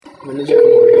When did you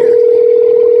come over here?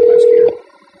 Last year.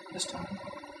 This time.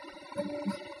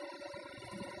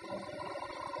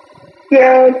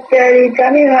 Yo, Daddy,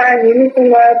 tell me how I need some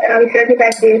love, and I'll be sure to get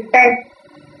back to you. Thanks.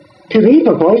 To leave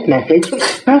a voice message,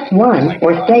 press 1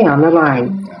 or stay on the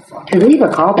line. To leave a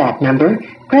callback number,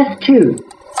 press 2.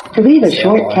 To leave a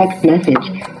short text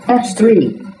message, press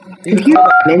 3. To hear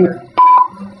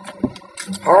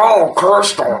Hello,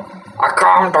 Crystal. I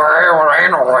come to heal and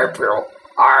anal rape you.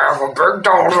 I have a big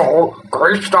dozzle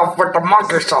greased up with the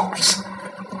monkey sauce.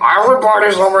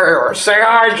 Everybody's over here. Say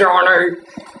hi, Johnny.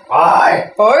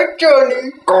 Hi. Hi,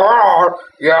 Johnny. Go on.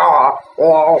 Yeah.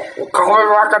 Well, call me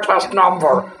back at this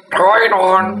number.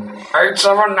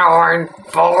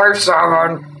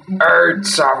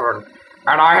 281-879-5787.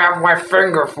 And I have my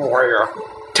finger for you.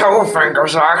 2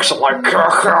 fingers, actually.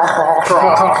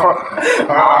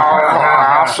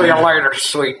 I'll see you later,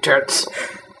 sweet tits.